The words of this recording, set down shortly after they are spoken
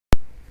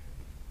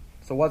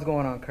So what's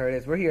going on,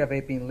 Curtis? We're here at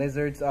Vapin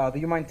Lizards. Do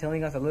you mind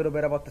telling us a little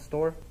bit about the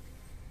store?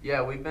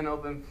 Yeah, we've been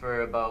open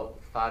for about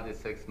 5 to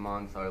 6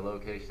 months. Our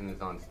location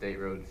is on State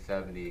Road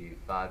 70,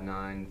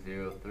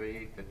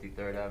 5903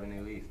 53rd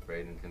Avenue East,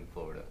 Bradenton,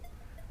 Florida.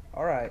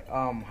 All right.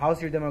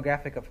 How's your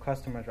demographic of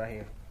customers right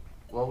here?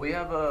 Well, we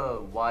have a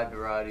wide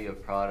variety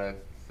of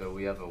products, so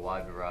we have a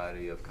wide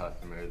variety of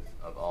customers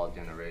of all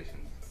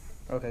generations.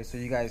 Okay, so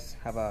you guys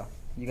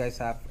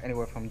have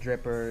anywhere from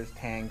drippers,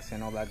 tanks,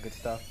 and all that good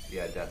stuff?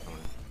 Yeah,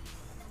 definitely.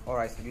 All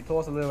right, so you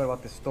told us a little bit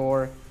about the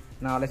store.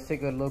 Now let's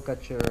take a look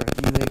at your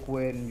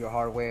e-liquid and your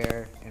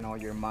hardware and all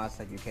your mods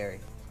that you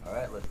carry. All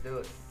right, let's do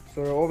it.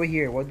 So over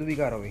here, what do we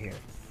got over here?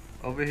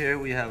 Over here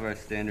we have our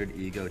standard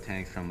Ego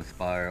tanks from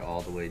Aspire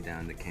all the way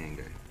down to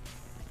Kanger.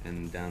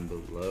 And down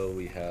below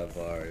we have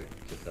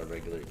just our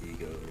regular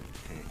Ego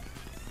tanks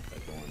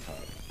that go on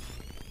top.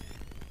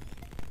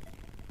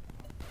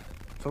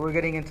 So we're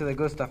getting into the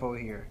good stuff over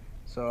here.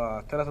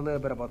 So tell us a little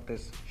bit about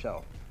this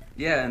shelf.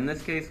 Yeah, in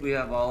this case we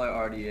have all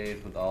our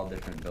RDAs with all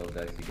different build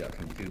decks. You got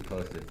from 2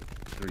 posts to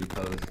 3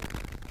 posts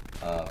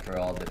for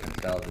all different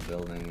styles of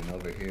building. And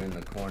over here in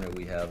the corner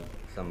we have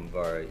some of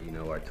our,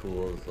 our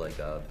tools like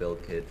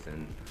build kits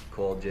and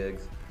coil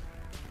jigs.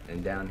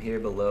 And down here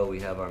below we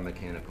have our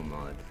mechanical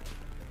mods.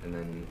 And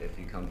then if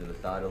you come to the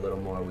side a little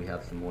more, we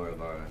have some more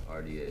of our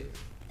RDAs.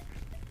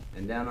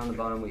 And down on the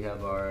bottom we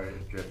have our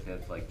drip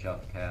tips like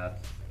chuff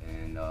caps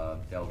and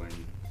Delrin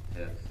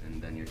tips, and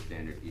then your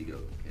standard Ego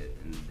kit.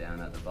 And down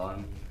at the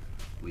bottom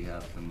we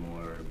have some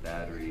more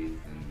batteries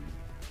and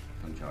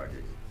some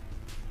chargers.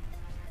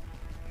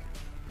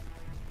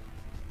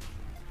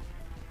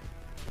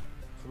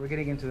 So we're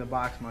getting into the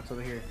box mods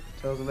over here.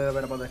 Tell us a little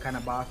bit about the kind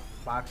of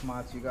box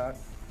mods you got.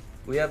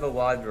 We have a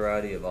wide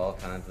variety of all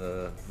kinds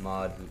of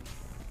mods.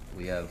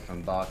 We have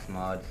from box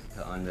mods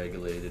to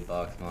unregulated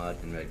box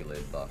mods and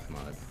regulated box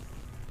mods.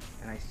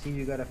 And I see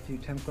you got a few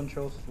temp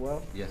controls as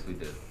well. Yes, we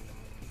do.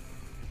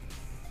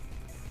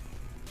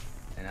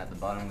 And at the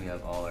bottom we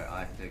have all our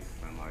iSticks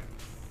from our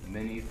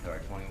minis to our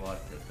 20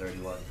 watts to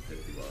 30 watts to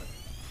 50 watts.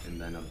 And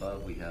then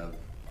above we have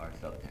our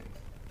sub-tanks.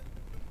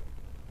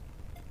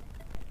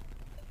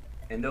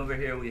 And over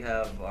here we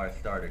have our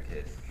starter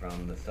kits,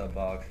 from the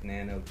sub-box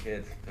nano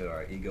kits to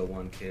our Ego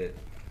 1 kit,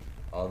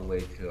 all the way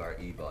to our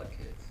e-bod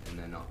kits. And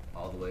then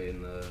all the way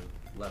in the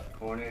left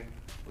corner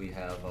we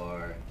have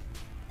our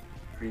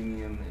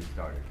premium and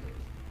starter kit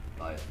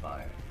by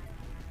Aspire.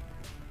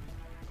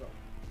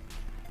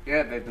 Here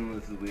at Vapin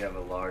Lizards we have a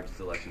large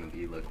selection of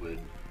e-liquid,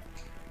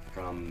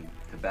 from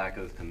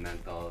tobaccos to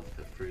menthols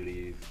to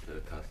fruities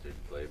to custard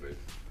flavors.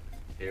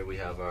 Here we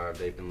have our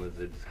Vapin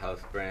Lizards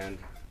house brand.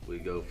 We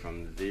go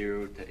from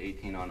 0 to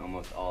 18 on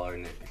almost all our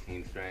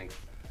nicotine strengths.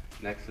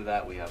 Next to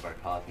that we have our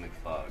Cosmic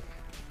Fog.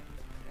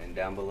 And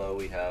down below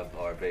we have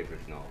our Vapor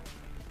Snow,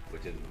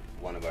 which is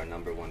one of our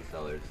 #1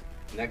 sellers.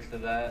 Next to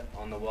that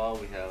on the wall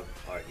we have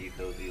our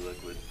Ethos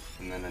e-liquid,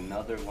 and then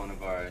another one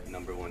of our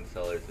 #1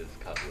 sellers is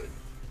Cutwood.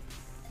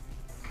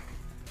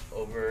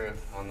 Over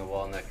on the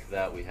wall next to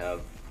that we have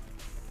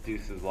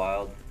Deuces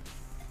Wild,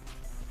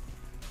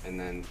 and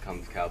then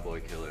comes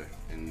Cowboy Killer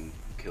and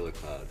Killer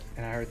Clouds.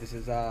 And I heard this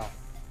is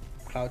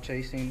cloud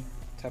chasing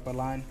type of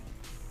line.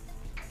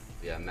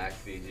 Yeah, Max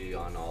VG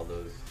on all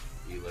those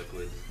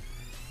e-liquids.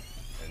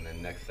 And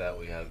then next to that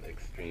we have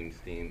Extreme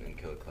Steam and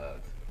Killer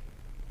Clouds.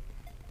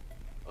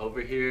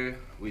 Over here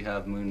we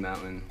have Moon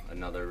Mountain,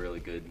 another really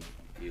good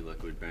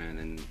e-liquid brand,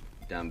 and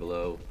down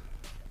below,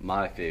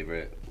 my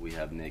favorite, we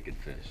have Naked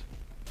Fish.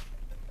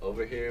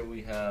 Over here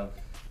we have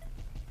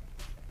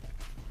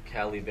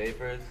Cali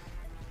Vapors,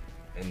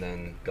 and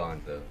then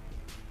Gonzo,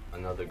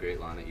 another great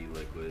line of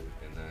e-liquid.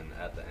 And then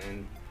at the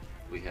end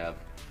we have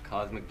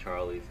Cosmic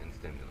Charlies and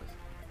Stimulus.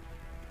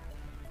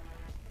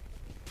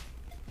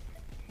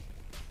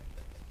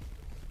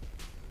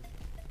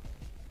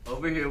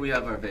 Over here we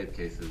have our vape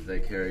cases. They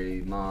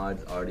carry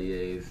mods,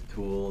 RDAs,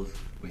 tools.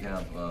 We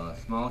have a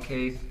small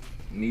case,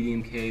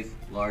 medium case,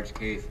 large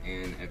case,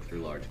 and extra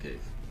large case.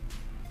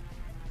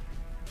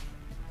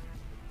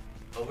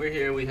 Over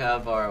here we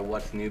have our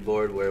What's New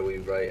board, where we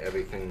write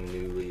everything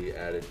newly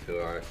added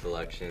to our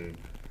selection.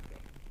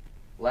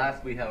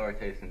 Last we have our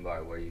tasting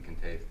bar, where you can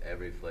taste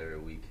every flavor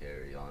we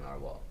carry on our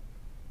wall.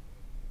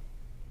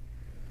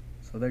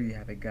 So there you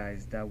have it,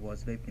 guys. That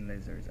was Vapin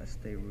Lizards at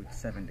State Route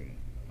 70.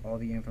 All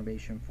the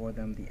information for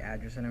them, the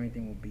address and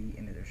everything, will be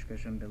in the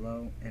description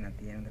below and at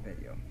the end of the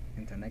video.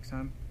 Until next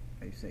time,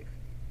 stay safe.